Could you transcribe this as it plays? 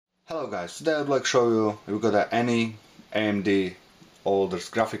Hello guys, today I'd like to show you we've got any AMD older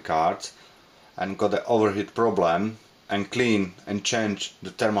graphic cards and got an overheat problem and clean and change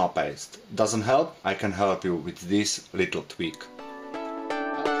the thermal paste. Doesn't help? I can help you with this little tweak.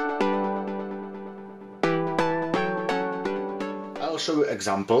 I'll show you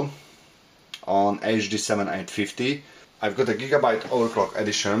example on HD7 850. I've got a gigabyte overclock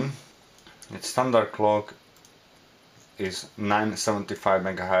edition. Its standard clock is 975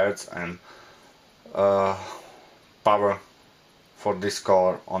 MHz and power for this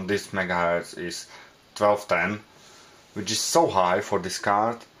core on this megahertz is 1210, which is so high for this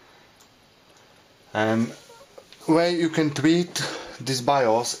card. And way you can tweak this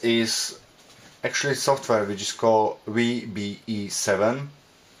BIOS is actually software which is called VBE7.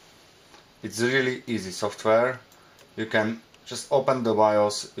 It's really easy software. You can just open the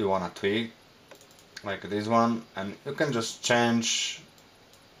BIOS you wanna tweak, like this one, and you can just change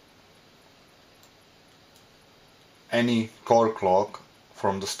any core clock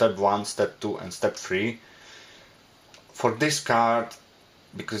from the step 1, step 2 and step 3. For this card,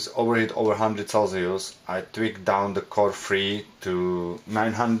 because overheat over 100 Celsius, I tweaked down the core 3 to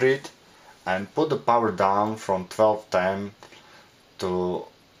 900 and put the power down from 1210 to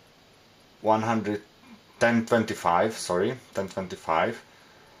 1025,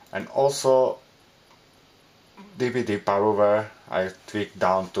 and also DVD power over I tweaked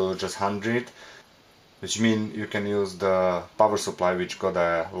down to just 100, which means you can use the power supply which got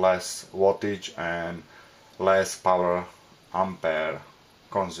a less wattage and less power ampere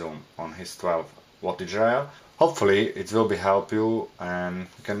consume on his 12 wattage rail. Hopefully it will be help you and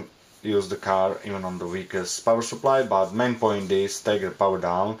you can use the car even on the weakest power supply, but main point is take the power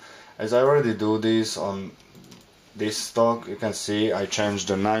down. As I already do this on this stock, you can see I changed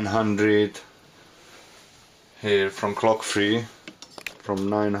the 900 here from clock 3 from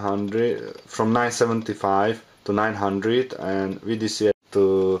 975 to 900 and VDC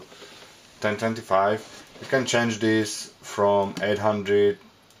to 1025. You can change this from 800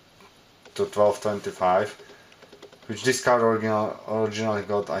 to 1225, which this card originally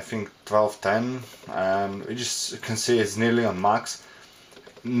got I think 1210, and you can see it's nearly on max.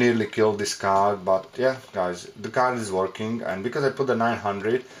 Nearly killed this card, but yeah guys, the card is working. And because I put the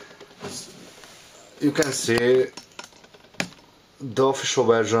 900, you can see the official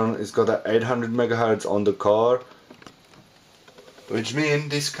version is got a 800 MHz on the core, which means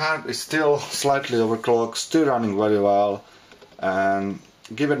this card is still slightly overclocked, still running very well. And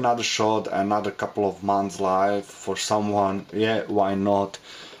give it another shot, another couple of months live for someone, yeah, why not?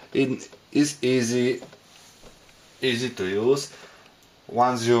 It is easy to use.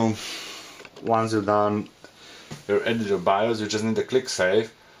 Once you done your editor BIOS, you just need to click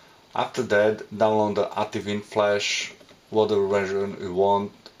save. After that, download the AtiWin Flash, whatever version you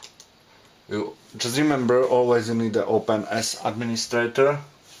want. You just remember, always you need to open as administrator.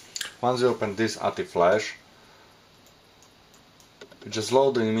 Once you open this AtiFlash, you just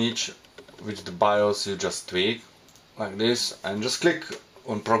load the image with the BIOS you just tweak, like this, and just click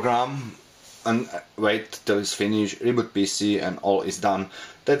on program and wait till it's finished, reboot PC, and all is done.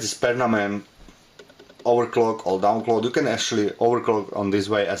 That is permanent overclock or downclock. You can actually overclock on this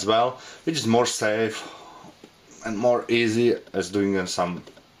way as well, which is more safe and more easy as doing some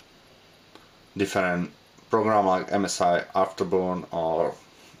different program like MSI Afterburn or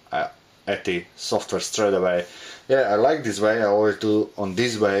ATI software straight away. Yeah, I like this way. I always do on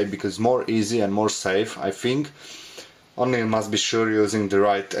this way because more easy and more safe, I think. Only you must be sure using the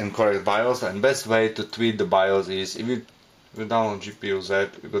right and correct BIOS, and best way to tweak the BIOS is if you download GPU Z,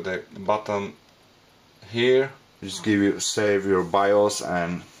 you got a button here, just give you save your BIOS,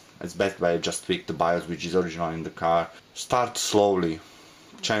 and it's best way just tweak the BIOS which is original in the car. Start slowly,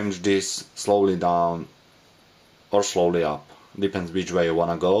 change this slowly down or slowly up, depends which way you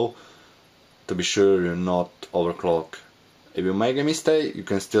wanna go, to be sure you're not overclock. If you make a mistake, you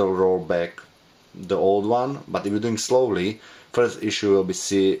can still roll back the old one, but if you're doing slowly, first issue will be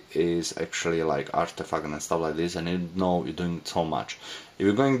see is actually like artifact and stuff like this, and you know you're doing so much. If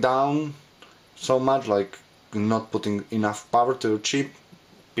you're going down so much, like not putting enough power to your chip,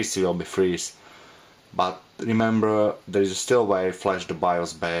 PC will be freeze. But remember, there is still a way flash the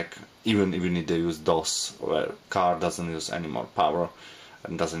BIOS back, even if you need to use DOS, where card doesn't use any more power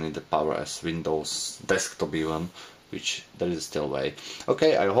and doesn't need the power as Windows desktop even, which there is still a way.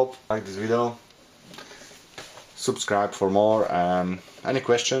 Okay, I hope you like this video. Subscribe for more, and any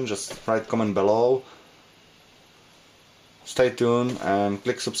question just write comment below. Stay tuned and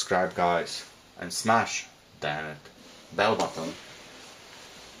click subscribe guys, and smash, damn it, bell button.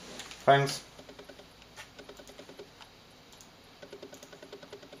 Thanks.